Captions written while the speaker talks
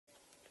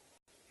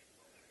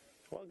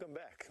Welcome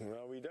back.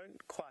 Well, we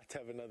don't quite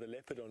have another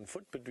leopard on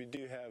foot, but we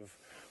do have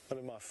one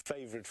of my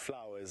favorite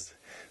flowers,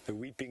 the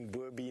weeping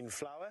Boer bean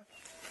flower,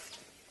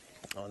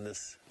 on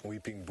this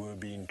weeping Boer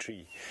bean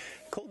tree.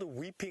 Called a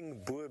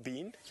weeping Boer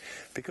bean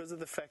because of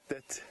the fact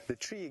that the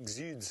tree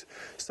exudes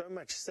so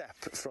much sap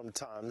from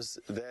times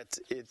that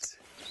it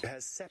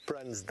has sap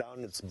runs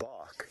down its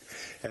bark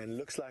and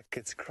looks like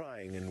it's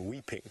crying and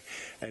weeping.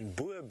 And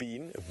Boer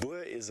bean,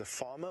 Boer is a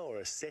farmer or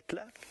a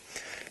settler,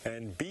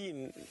 and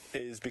bean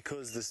is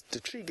because the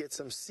tree gets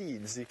some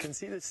seeds. You can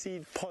see the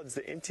seed pods,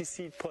 the empty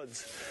seed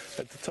pods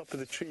at the top of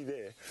the tree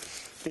there.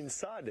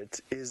 Inside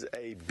it is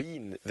a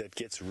bean that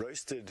gets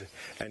roasted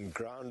and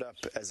ground up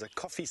as a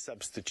coffee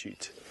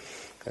substitute.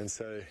 And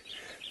so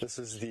this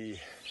is the,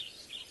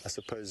 I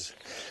suppose,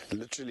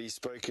 literally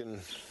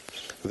spoken,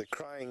 the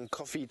crying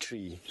coffee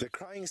tree, the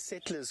crying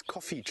settler's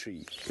coffee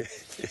tree.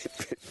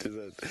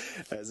 The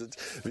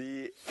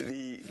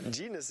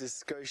genus is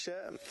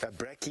Scotia, a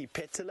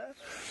brachypetala,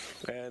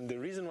 and the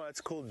reason why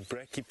it's called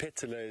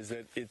brachypetala is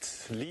that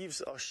its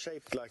leaves are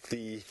shaped like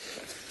the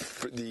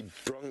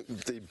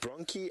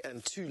bronchi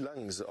and two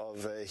lungs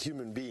of a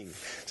human being.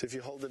 So if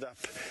you hold it up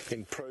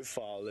in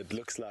profile, it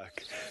looks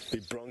like the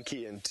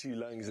bronchi and two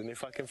lungs, and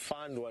if I can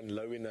find one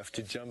low enough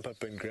to jump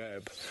up and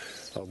grab,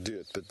 I'll do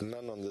it, but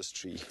none on this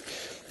tree.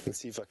 Let's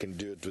see if I can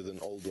do it with an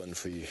old one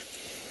for you.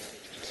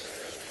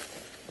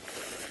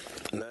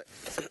 No,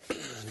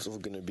 it's all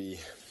going to be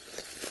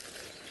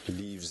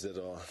leaves that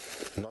are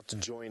not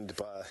joined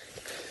by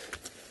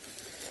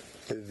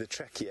the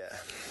trachea.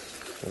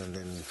 And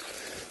then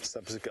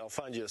subsequently, I'll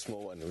find you a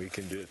small one and we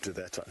can do it with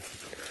that one.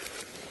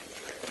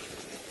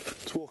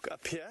 Let's walk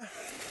up here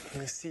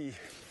and see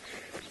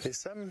there's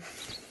some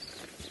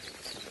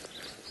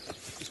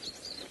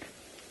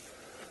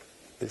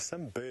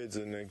birds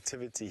and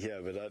activity here,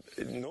 but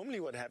normally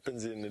what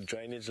happens in a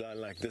drainage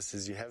line like this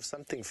is you have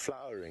something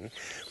flowering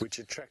which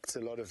attracts a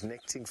lot of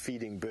nectar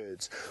feeding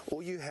birds,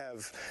 or you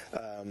have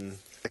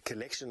a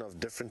collection of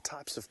different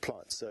types of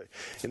plants. So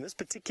in this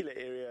particular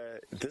area,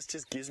 this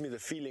just gives me the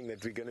feeling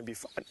that we're going to be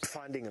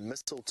finding a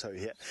mistletoe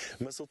here.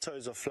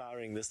 Mistletoes are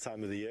flowering this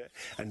time of the year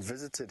and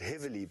visited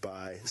heavily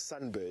by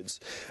sunbirds.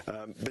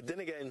 But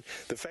then again,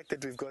 the fact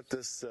that we've got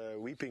this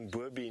weeping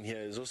Boer bean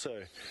here is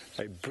also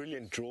a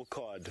brilliant draw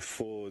card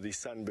for the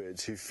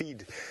sunbirds who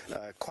feed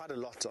quite a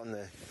lot on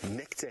the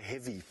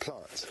nectar-heavy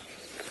plants.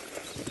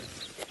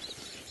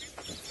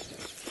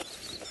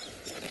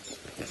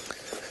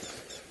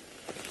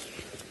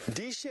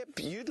 D-Shep,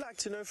 you'd like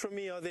to know from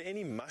me, are there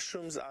any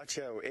mushrooms out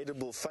here or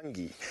edible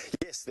fungi?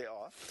 Yes, there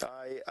are.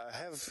 I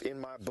have in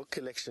my book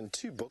collection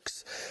 2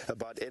 books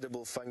about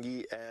edible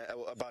fungi,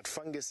 about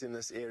fungus in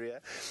this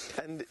area,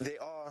 and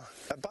there are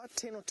about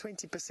 10 or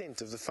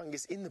 20% of the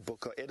fungus in the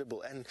book are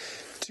edible, and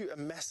to a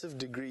massive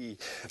degree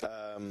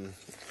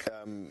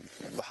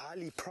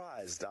highly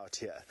prized out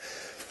here.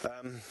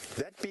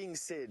 That being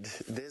said,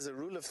 there's a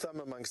rule of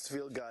thumb amongst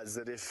field guides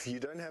that if you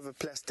don't have a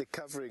plastic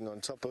covering on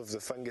top of the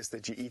fungus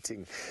that you're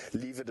eating,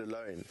 leave it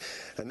alone.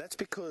 And that's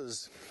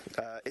because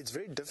it's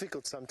very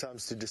difficult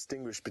sometimes to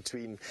distinguish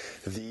between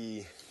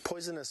the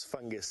poisonous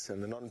fungus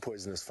and the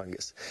non-poisonous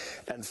fungus.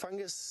 And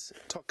fungus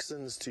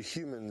toxins to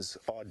humans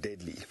are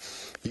deadly.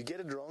 You get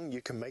it wrong,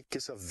 you can make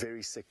yourself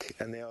very sick.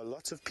 And there are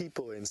lots of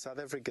people in South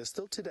Africa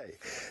still today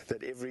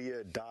that every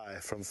year die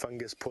from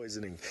fungus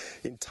poisoning.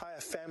 Entire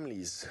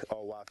families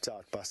are wiped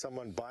out by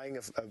someone buying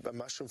a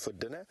mushroom for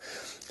dinner,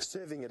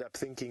 serving it up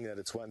thinking that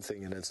it's one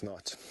thing and it's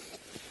not.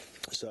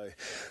 So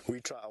we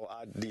try, or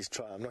I at least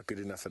try. I'm not good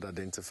enough at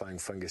identifying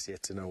fungus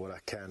yet to know what I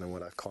can and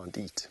what I can't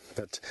eat.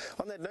 But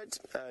on that note,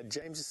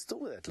 James is still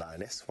with that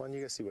lioness. Why don't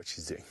you go see what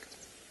she's doing?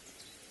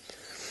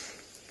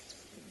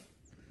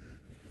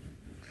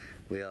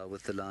 We are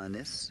with the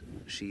lioness.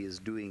 She is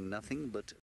doing nothing but